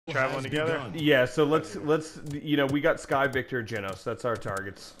traveling together? Yeah, so let's you know, we got Sky, Victor, Genos. That's our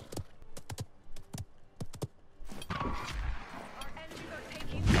targets.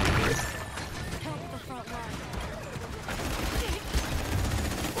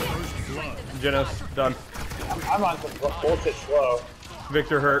 Genos, done. I'm on some bullshit slow.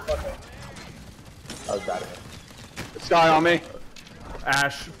 Victor hurt. Okay. I was bad at it. Sky on me.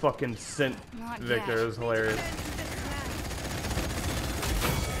 Ash fucking sent Victor. It was hilarious.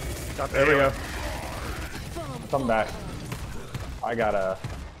 There we go. Come back. I got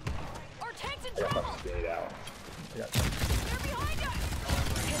some skate out.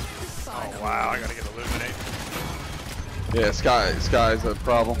 Oh wow, I gotta get illuminate. Yeah, Sky's a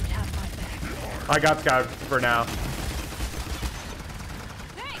problem. I got Sky for now.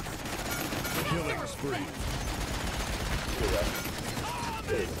 Killing spree.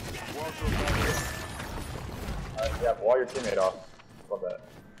 Yeah, wall your teammate off. Love that.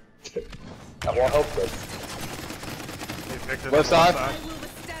 That wall helps us. Left side.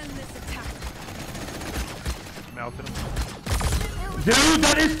 Melted him. Dude,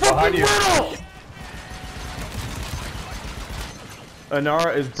 that is fucking brutal!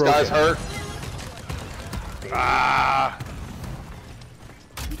 Anara is broken. Sky's hurt. Ah!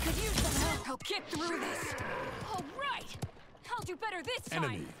 Because you somehow help get through this. All right, I'll do better this time.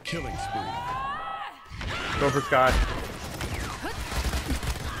 Enemy killing spree. Go for Sky.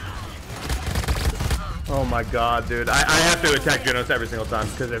 Oh my god, dude. I have to attack Genos every single time,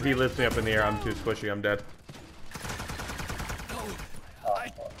 because if he lifts me up in the air, I'm too squishy, I'm dead. I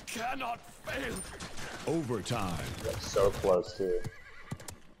cannot fail. Overtime. That's so close too.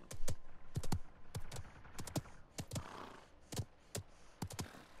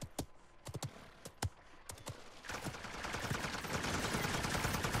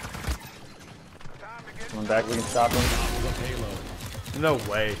 Come back, we can stop him. No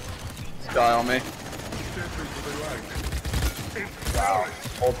way. Sky on me. Wow,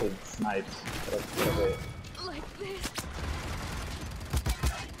 ulted snipes. Okay. Like this.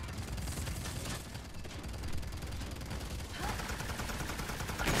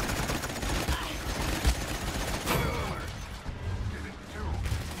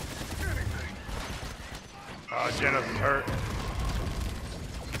 Oh, Genos is hurt.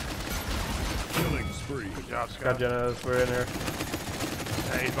 Killing spree. Good job, Scott. Got Genos, we're in here.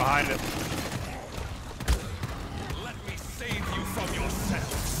 Yeah, he's behind it. Let me save you from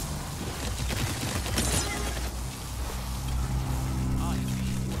yourselves.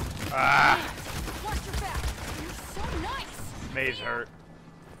 Ah! Watch your back. You're so nice. May's hurt.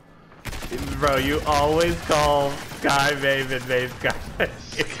 Bro, you always call Sky Maven, Maven Sky.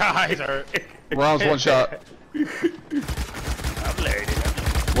 Sky's hurt. Rom's one shot. I'm lady.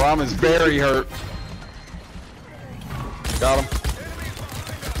 Rom is very hurt. Got him.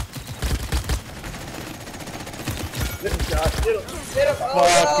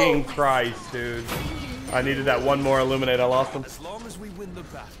 Fucking Christ, dude. I needed that one more illuminate. I lost him. As long as we win the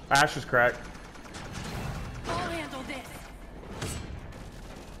battle. Ash is cracked. I'll handle this.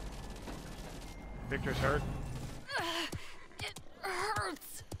 Victor's hurt. It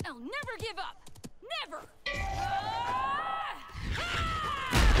hurts. I'll never give up. Never.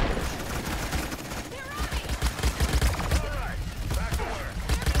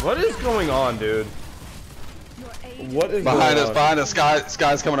 What is going on, dude? What is Behind going us, on? behind us.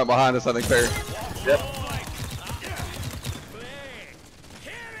 Sky's coming up behind us, I think, Perry. Yep.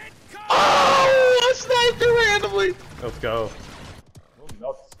 Oh! I sniped it randomly! Let's go. We'll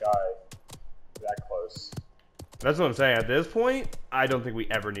melt the sky. That close. That's what I'm saying. At this point, I don't think we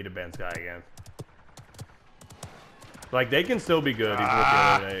ever need to ban Sky again. Like, they can still be good, even with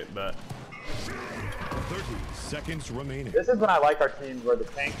the eliminate, but... 30 seconds remaining. This is when I like our teams where the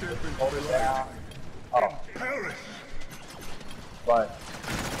tank just hold it down. Oh. But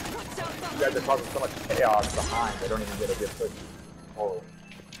you guys are causing so much chaos behind, they don't even get a good push forward.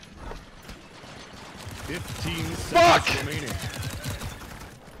 15 Fuck! seconds remaining.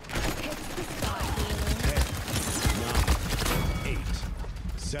 10, 9, 8,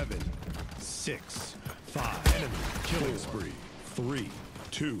 7, 6, 5. Enemy killing spree. 3,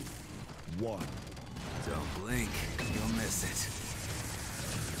 2, 1. Don't blink, you'll miss it.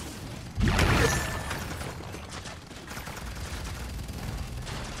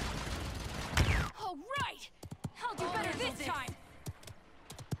 All right, I'll do better this time.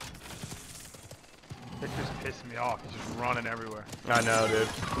 Victor's pissing me off. He's just running everywhere. I know, dude.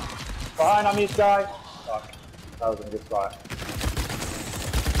 Behind on me, Sky. Fuck. That was in a good spot.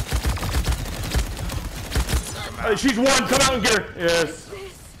 She's one! Come out and get her! Yes.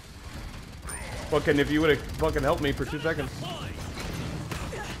 Fucking, if you would have fucking helped me for 2 seconds.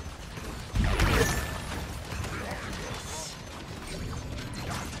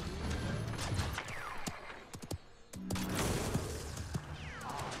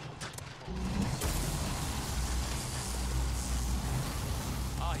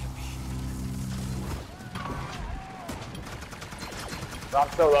 Rom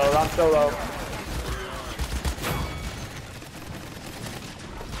so low, Rom so low.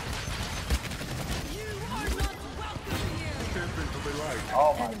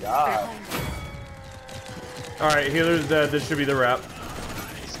 Oh my god. Alright, healer's dead. This should be the wrap.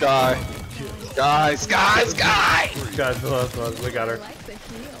 Sky. Sky, Sky, Sky! Guys, the last one. We got her.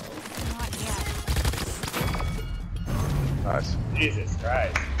 Nice. Jesus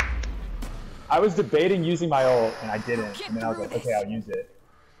Christ. I was debating using my ult and I didn't, and then I was like, okay, I'll use it.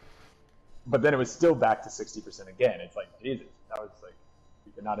 But then it was still back to 60% again. It's like, Jesus, that was like,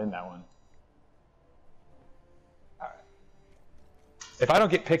 you're not in that one. Alright. If I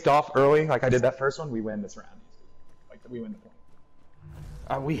don't get picked off early, like I did that first one, we win this round. Like, we win the point.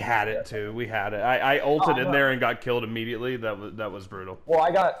 We had it too. We had it. I ulted in there and got killed immediately. That was brutal. Well, I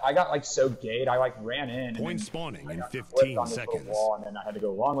got like so gayed. I like ran in. Point spawning in 15 on this little seconds. wall, and then I had to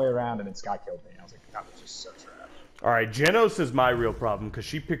go a long way around, and then Sky killed me. I was like, that was just so trash. All right, Genos is my real problem because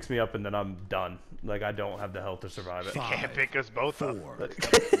she picks me up and then I'm done. Like I don't have the health to survive it. Can't pick us both up. 4,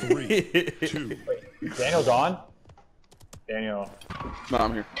 3, 2. Wait, Daniel gone? Daniel. No,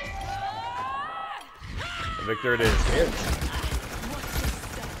 I'm here. Victor, it is.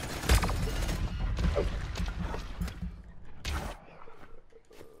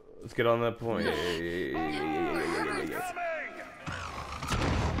 Let's get on that point.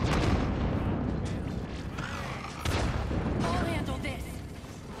 I'll handle this.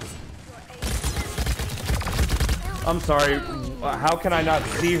 I'm sorry. How can I not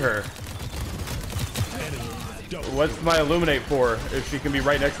see her? What's my illuminate for if she can be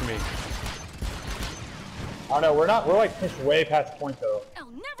right next to me? Oh no, we're not. We're like pushed way past point though. I'll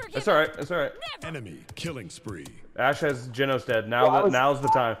never give That's all right. That's all right. Enemy killing spree. Ash has Genos dead. Now, Well, now's the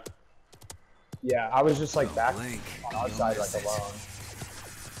time. Yeah, I was just like back Blink. on our You'll side, miss like it. alone.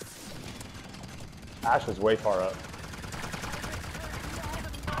 Ash was way far up.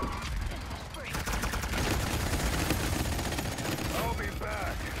 I'll be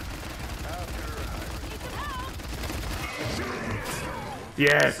back.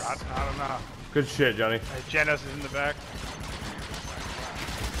 Yes. That's not enough. Good shit, Johnny. Hey, Genos is in the back.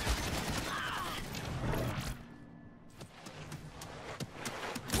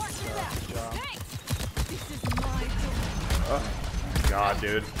 Watch your back. Hey! This is my domain. God,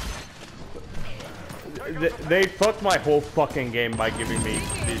 dude. They fucked my whole fucking game by giving me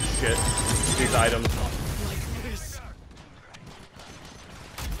these shit, these items.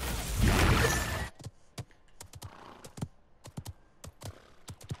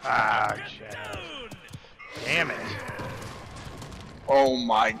 Ah, Genos. Damn it. Oh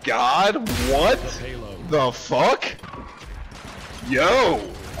my god, what the fuck? Yo!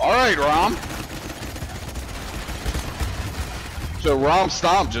 Alright, Rom. So Rom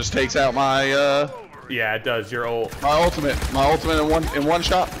Stomp just takes out my Yeah, it does. Your ult. my ultimate in one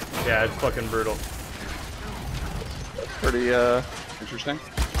shot. Yeah, it's fucking brutal. Pretty interesting.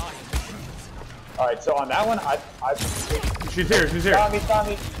 All right, so on that one, I She's here. She's here. Tommy.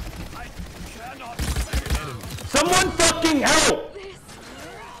 Someone fucking help! This.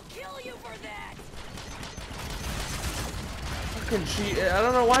 I'll kill you for that. Fucking she. I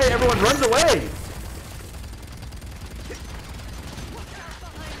don't know why everyone runs away.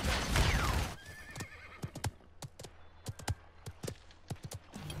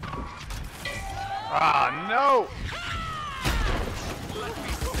 Ah, no!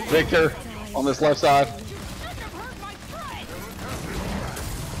 Victor on this left side. You shouldn't have hurt my friend.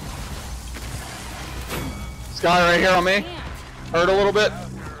 Sky right here on me. Hurt a little bit.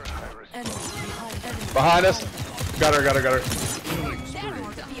 Behind us. Got her. That hard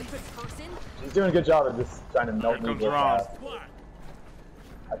to be a good person. He's doing a good job of just trying to melt Here me comes real Ron. fast.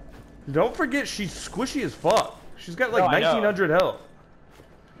 Don't forget she's squishy as fuck. She's got like No, I know. 1900 health.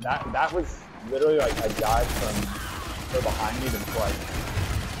 That was literally like I died from her behind me than twice.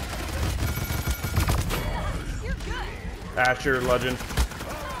 You're good. Asher, legend.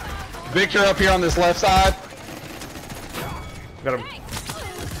 Victor up here on this left side. Got him.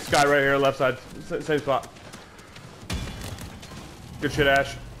 Sky right here, left side. Same spot. Good shit,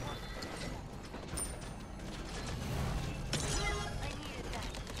 Ash.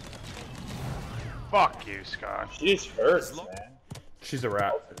 Fuck you, Scott. She just hurts, man. She's a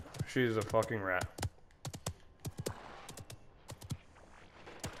rat. She's a fucking rat.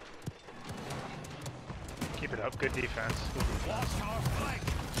 Keep it up. Good defense.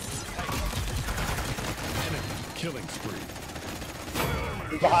 Killing spree.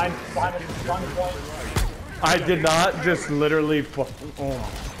 He's behind the point. I did not just literally fucking. Oh.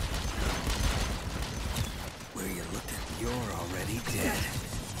 Where you looking? You're already dead.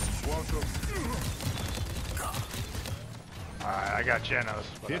 Alright, I got Genos.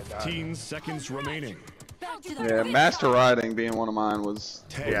 But I died. 15 seconds remaining. Back to the Yeah, Master Riding being one of mine was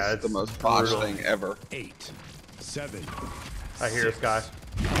Yeah, the most botched thing ever. 8, 7. I hear this guy.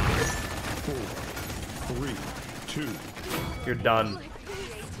 4, 3, 2. You're done.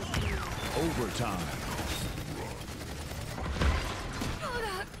 Overtime.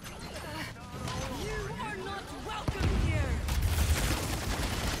 You are not welcome here.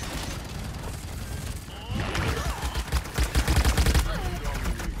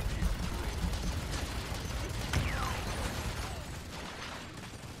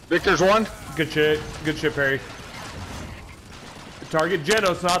 Victor's one. Good shit, Perry. Target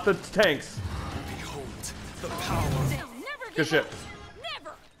Genos, not the tanks. Behold the power. They'll never Good give shit. up.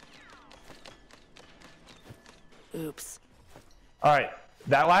 Never. Oops. All right,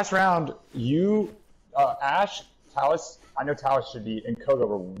 that last round, you, Ash, Talis. I know Talis should be and Koga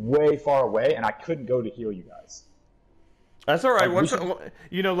were way far away, and I couldn't go to heal you guys. That's all right.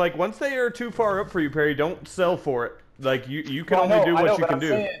 Like, Once they are too far up for you, Perry, don't sell for it. Like you can Well, only do I what know, you but can I'm do.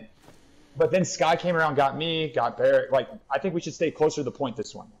 saying- but then Sky came around, got me, got Barrett. Like, I think we should stay closer to the point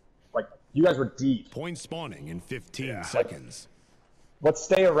this one. Like, you guys were deep. Point spawning in 15 seconds. Let's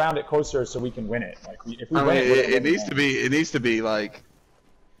stay around it closer so we can win it. Like, if we I win mean, it, it needs to be. It needs to be like,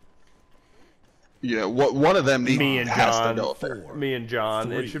 you know, what one of them Me and has to John. go up there. Me and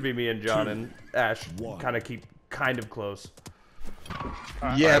John. It 3, should be me and John 2, and Ash. 1. Kind of keep close.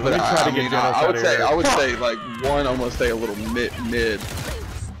 Yeah, let but me try to I get mean, Genos I out would of say here. I would say like one almost stay a little mid.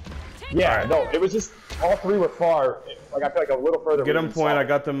 Yeah, no, it was just all three were far. Like, I feel like a little further. Get would've them been point. solid. I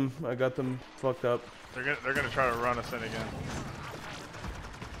got them fucked up. They're gonna try to run us in again.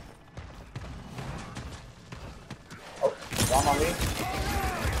 Oh, Rom on me.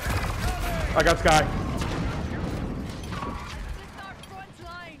 I got Sky. This is our front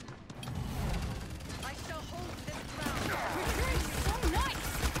line. I shall hold this ground. Retreat so nice.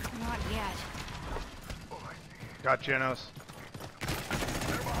 Not yet. Got Genos.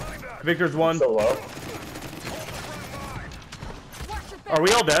 Victor's one. So low. Watch your back. Are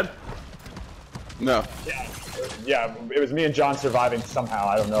we all dead? No. Yeah, it was me and John surviving somehow.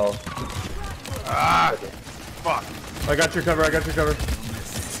 I don't know. Ah! Fuck. I got your cover. Good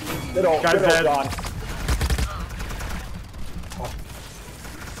old, Guy's good old dead. John.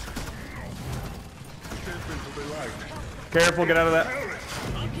 Careful, get out of that.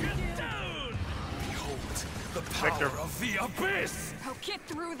 Victor. Of the abyss. I'll get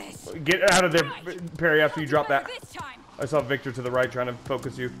through this. Get out of there, Perry, after you drop that. Better this time. I saw Victor to the right trying to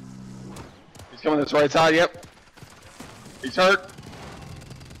focus you. He's coming this right side. Yep. He's hurt.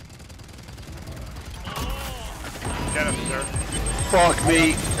 Genos, sir. Fuck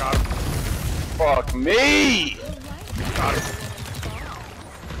me. Got him. Fuck me. Got him.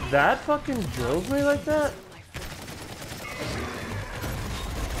 That fucking drove me like that?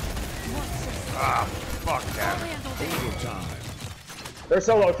 Ah, fuck that. Overtime. They're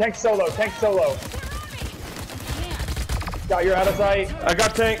solo. Tank solo. Tank solo. Got you're out of sight. I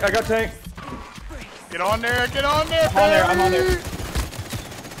got tank. Get on there, get on there, I'm on there. I'm on there.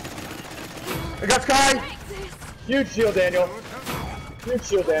 I got Sky. Huge shield, Daniel. Huge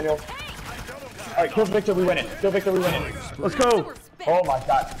shield, Daniel. All right, kill Victor. We win it. Kill Victor. We win it. Let's go. Oh my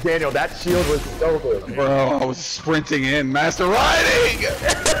God, Daniel, that shield was so good. Bro, I was sprinting in. Master Riding.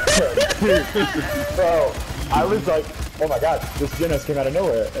 Bro, I was like, oh my God, this Genos came out of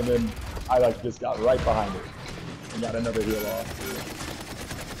nowhere, and then I like just got right behind it and got another heal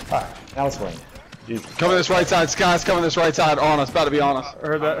off. All right, now let's win. Jesus. Coming this right side. Sky's coming this right side on us. About to be on us. I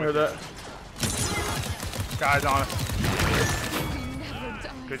heard that. Guys on us.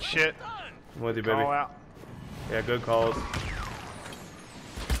 Good shit. I'm with you, baby. Call out. Yeah, good calls.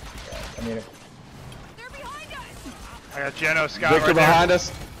 I mean, They're behind us. I got Genos, Sky Victor right there. behind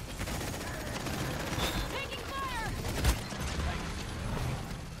us. Taking fire.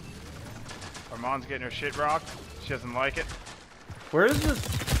 Armand's getting her shit rocked. She doesn't like it. Where is this?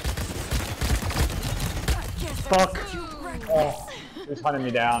 Guess Fuck. oh, he's hunting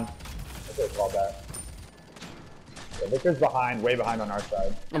me down. I could have called that. Yeah, Victor's behind, way behind on our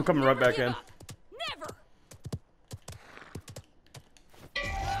side. I'm coming right back in. Never.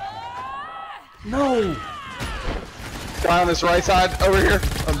 No. Sky on this right side over here.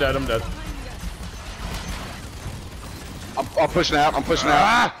 I'm dead. I'm pushing out. I'm pushing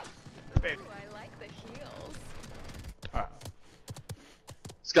out. Baby. I like the heels.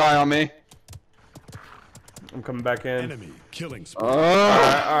 Sky on me. I'm coming back in. Enemy killing spree. Oh.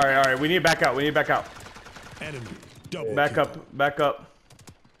 All right. We need to back out. Enemy double Back kill. up.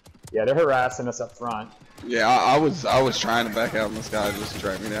 Yeah, they're harassing us up front. Yeah, I was trying to back out, and this guy just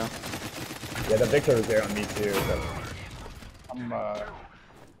dragged me down. Yeah, the Victor was there on me too. So. I'm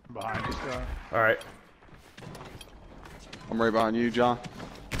behind you, Star. All right. I'm right behind you, John.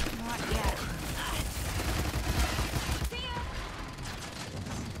 Not yet.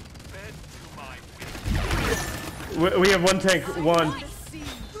 We have one tank. One.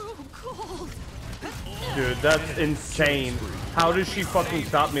 Ooh, cold. Dude, that's insane. How does she fucking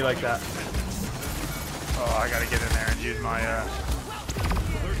stop me like that? Oh, I gotta get in there and use my,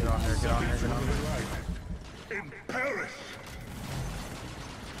 Get on there, get on there, get on there. Perish.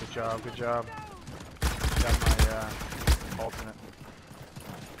 Good job, good job. Got my, alternate.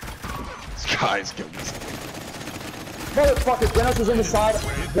 This guy's killing me. Motherfucker, Dennis is in the side.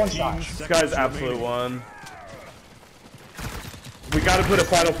 One shot. This guy's absolute one. We gotta put a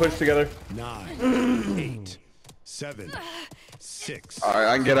final push together. 9, 8, 7, 6, All right,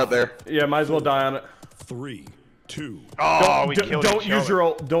 I can get up there. Yeah, might as well die on it. 3, 2. Oh, we killed Don't each use other. your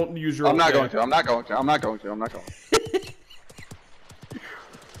ult. Don't use your ult. I'm not there. going to. I'm not going to. I'm not going to. I'm not going to.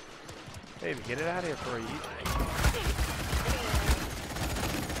 Baby, get it out of here before you eat.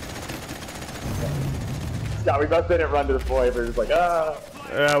 Yeah, we both didn't run to the point. We're just like, ah.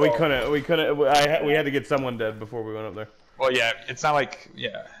 We couldn't. We couldn't. We had to get someone dead before we went up there. Well, yeah, it's not like,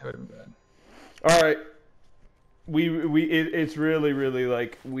 yeah, it would have been bad. All right. It's really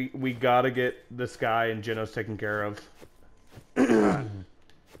like we gotta get this guy and Genos taken care of.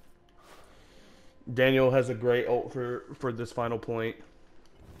 Daniel has a great ult for this final point.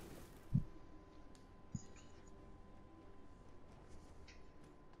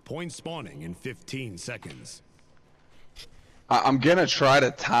 Point spawning in 15 seconds. I'm gonna try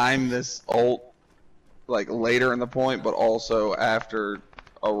to time this ult like later in the point, but also after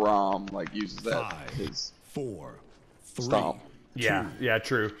a Rom like uses that 5, his 4, 3. stomp. Yeah, yeah,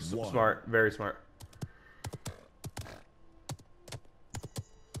 true. one. Smart, very smart.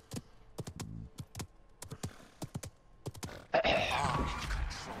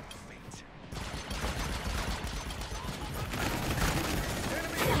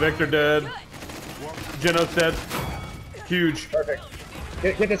 Victor dead. Genos dead. Huge. Perfect.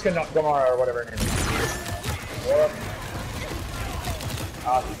 Get this Gamara or whatever her name is.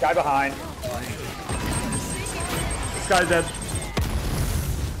 Guy behind. This guy's dead.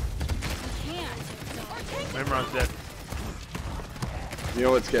 Rimron's dead. You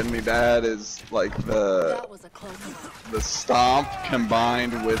know what's getting me bad is like the That was a close one. the stomp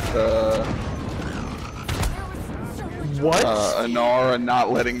combined with What? Anara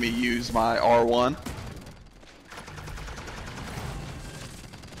not letting me use my R1.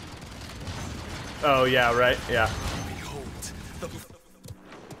 Oh yeah, right. Yeah. Behold, the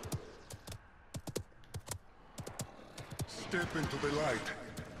step into the light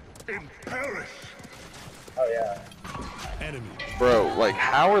and perish. Oh, yeah. Enemy. Bro, like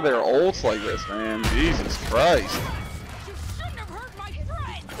how are their ults like this, man? Jesus Christ. You shouldn't have hurt my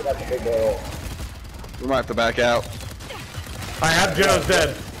friend. That's a big boy. We might have to back out. I have Genos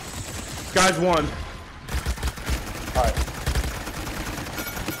dead. Guy's one. Alright.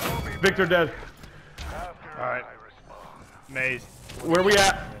 Victor dead. Alright. Maze. Where we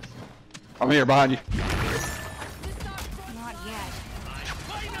at? I'm here behind you. Not yet.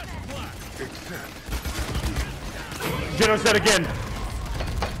 Genos dead again.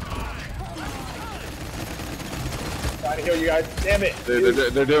 Trying to heal you guys. Damn it.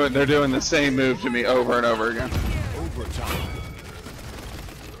 They're doing the same move to me over and over again. Overtime.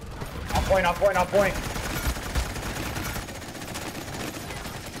 On point, on point, on point.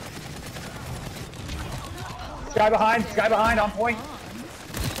 Sky behind, on point.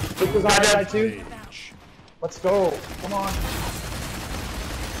 Victor's on our side too. Let's go. Come on.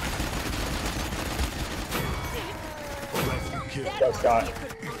 Go, Scott.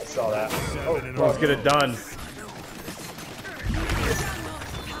 I saw that. Let's get it done.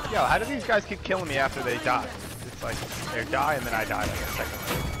 Yo, how do these guys keep killing me after they die? It's like, they die and then I die like a second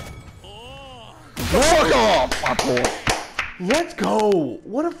later. Fuck off, my boy. Let's go.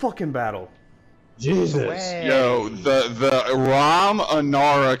 What a fucking battle. Jesus. Yo, the Rom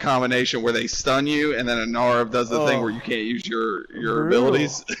Anara combination where they stun you and then Anara does the thing where you can't use your Brutal.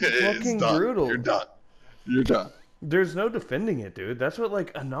 abilities. Fucking It's done. brutal. You're done. You're done. There's no defending it, dude. That's what,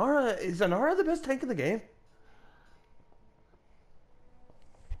 like, Anara... Is Anara the best tank in the game?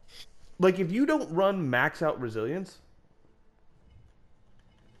 Like, if you don't run max out resilience...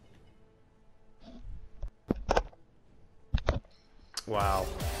 Wow.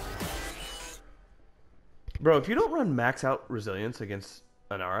 Bro, if you don't run max out resilience against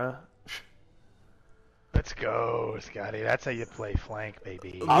Anara... Let's go, Scotty. That's how you play flank,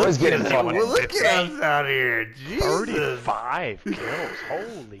 baby. I was getting fucking Look at us out here. Jesus. 35 kills.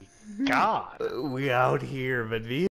 Holy God. We out here, but